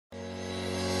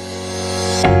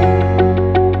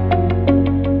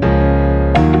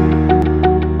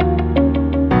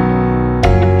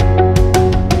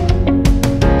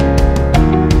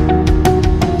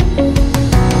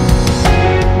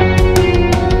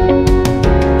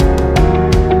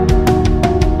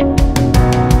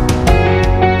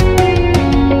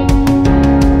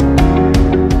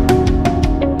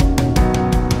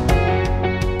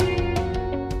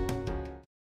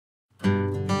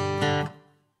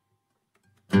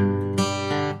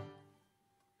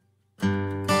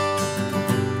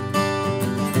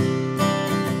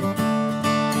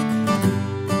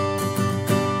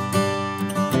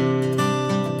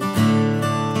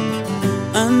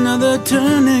Another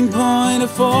turning point, a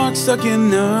fork stuck in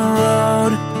the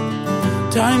road.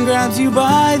 Time grabs you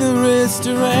by the wrist,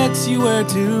 directs you where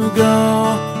to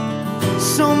go.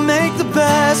 So make the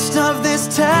best of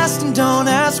this test and don't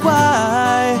ask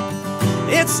why.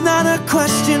 It's not a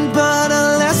question but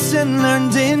a lesson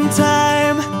learned in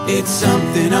time. It's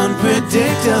something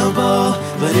unpredictable,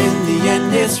 but in the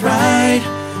end it's right.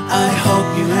 I hope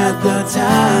you had the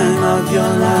time of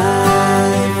your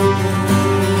life.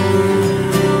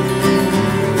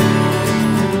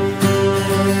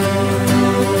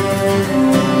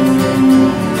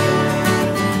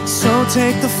 So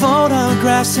take the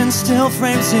photographs and still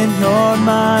frames in your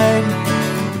mind,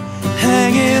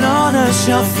 hang it on a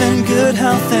shelf in good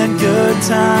health and good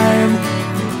time.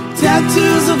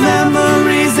 Tattoos of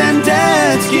memories and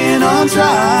dead skin on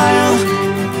trial.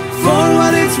 For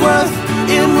what it's worth,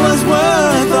 it was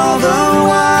worth all the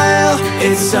while.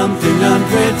 It's something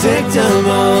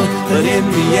unpredictable, but in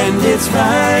the end it's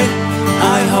right.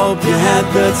 I hope you had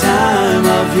the time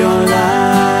of your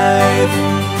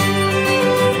life.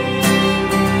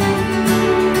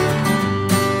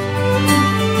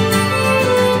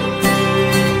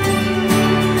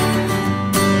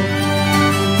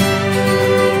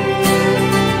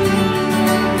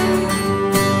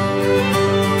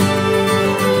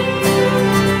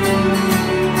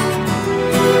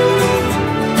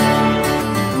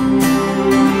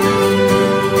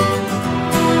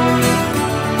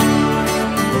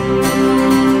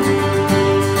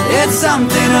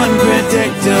 Something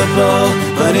unpredictable,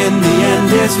 but in the end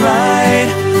it's right.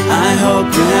 I hope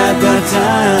you had the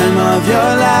time of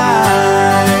your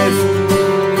life.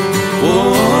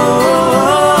 Whoa.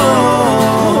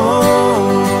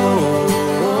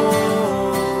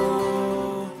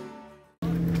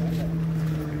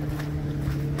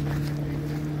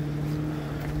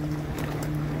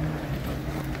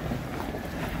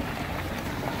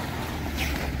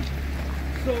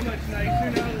 So much nicer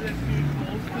now that this huge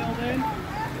hole's filled in.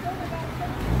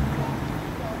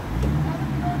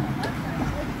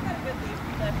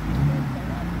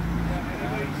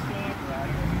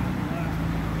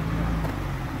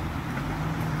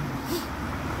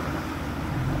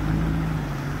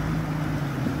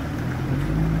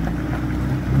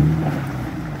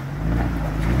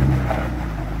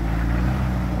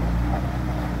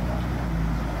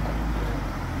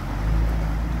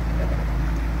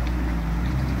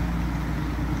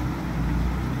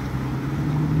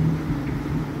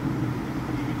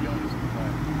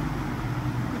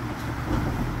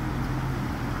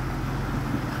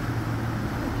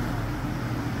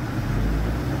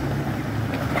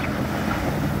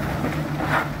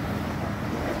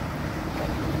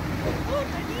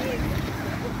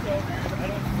 I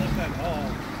don't slip at all.